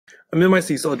I'm in my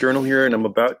Seesaw journal here and I'm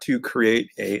about to create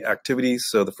a activity.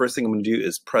 So the first thing I'm going to do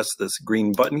is press this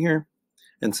green button here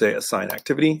and say assign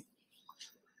activity.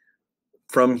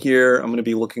 From here, I'm going to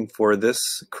be looking for this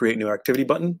create new activity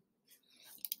button.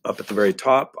 Up at the very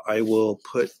top, I will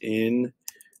put in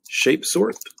shape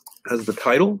sort as the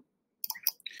title.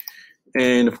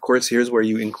 And of course, here's where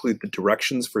you include the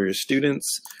directions for your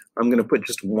students. I'm going to put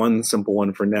just one simple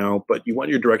one for now, but you want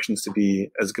your directions to be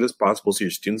as good as possible so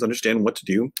your students understand what to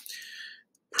do.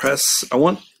 I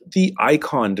want the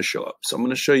icon to show up. So I'm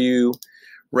going to show you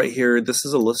right here. This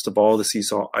is a list of all the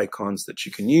Seesaw icons that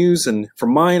you can use. And for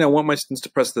mine, I want my students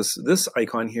to press this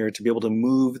icon here to be able to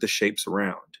move the shapes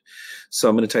around. So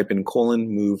I'm going to type in colon,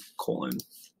 move, colon.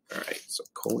 All right, so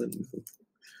colon, move,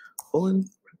 colon,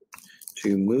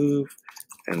 to move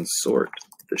and sort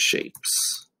the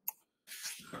shapes.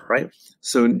 All right,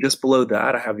 so just below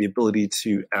that, I have the ability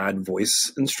to add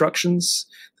voice instructions.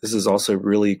 This is also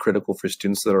really critical for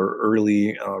students that are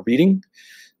early reading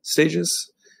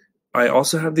stages. I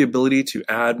also have the ability to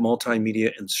add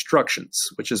multimedia instructions,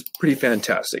 which is pretty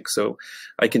fantastic. So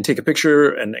I can take a picture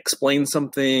and explain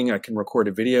something. I can record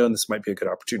a video, and this might be a good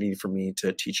opportunity for me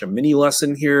to teach a mini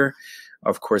lesson here.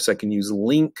 Of course, I can use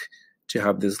link to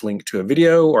have this link to a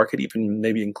video, or I could even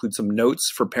maybe include some notes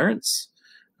for parents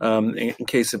in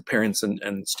case of parents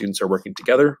and students are working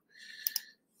together.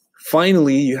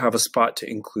 Finally, you have a spot to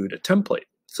include a template.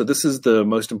 So this is the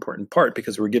most important part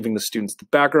because we're giving the students the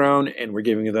background and we're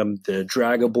giving them the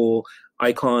draggable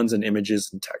icons and images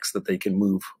and text that they can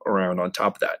move around on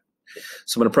top of that.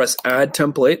 So I'm going to press add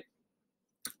template.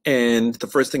 And the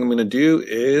first thing I'm going to do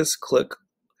is click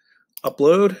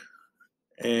upload.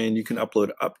 And you can upload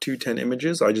up to 10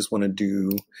 images. I just want to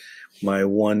do my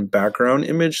one background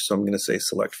image. So I'm going to say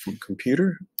select from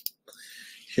computer.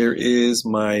 Here is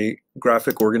my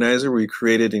graphic organizer we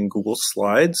created in Google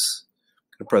Slides.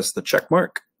 I'm going to press the check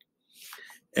mark.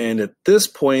 And at this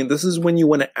point, this is when you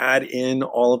want to add in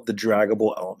all of the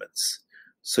draggable elements.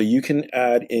 So you can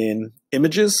add in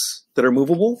images that are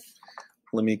movable.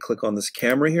 Let me click on this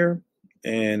camera here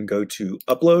and go to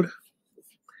upload.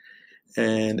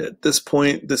 And at this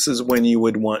point, this is when you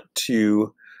would want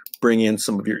to bring in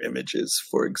some of your images.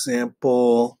 For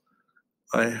example,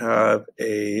 I have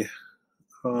a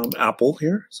apple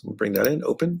here. So I'm going to bring that in,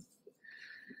 open.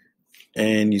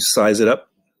 And you size it up.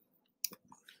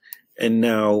 And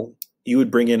now you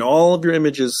would bring in all of your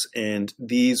images and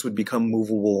these would become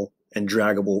movable and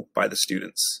draggable by the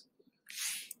students.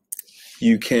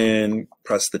 You can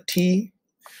press the T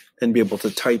and be able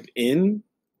to type in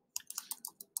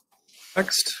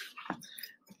text.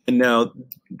 And now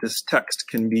this text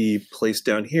can be placed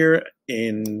down here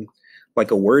in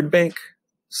like a word bank.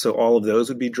 So all of those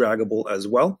would be draggable as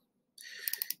well.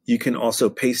 You can also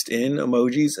paste in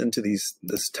emojis into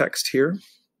this text here.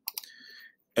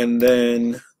 And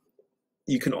then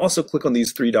you can also click on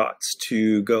these three dots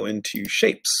to go into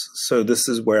shapes. So this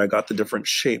is where I got the different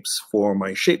shapes for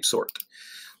my shape sort.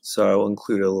 So I will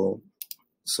include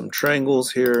some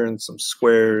triangles here and some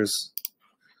squares,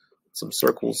 some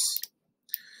circles.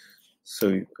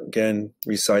 So again,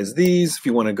 resize these. If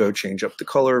you want to go change up the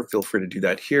color, feel free to do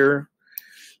that here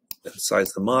and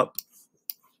size them up.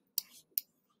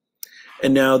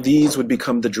 And now these would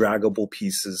become the draggable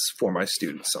pieces for my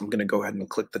students. So I'm going to go ahead and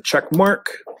click the check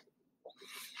mark.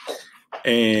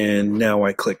 And now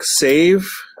I click save.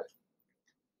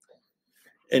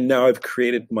 And now I've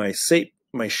created my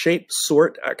shape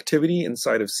sort activity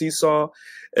inside of Seesaw.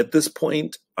 At this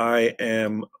point, I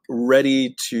am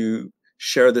ready to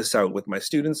share this out with my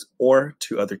students or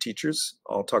to other teachers.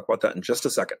 I'll talk about that in just a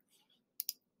second.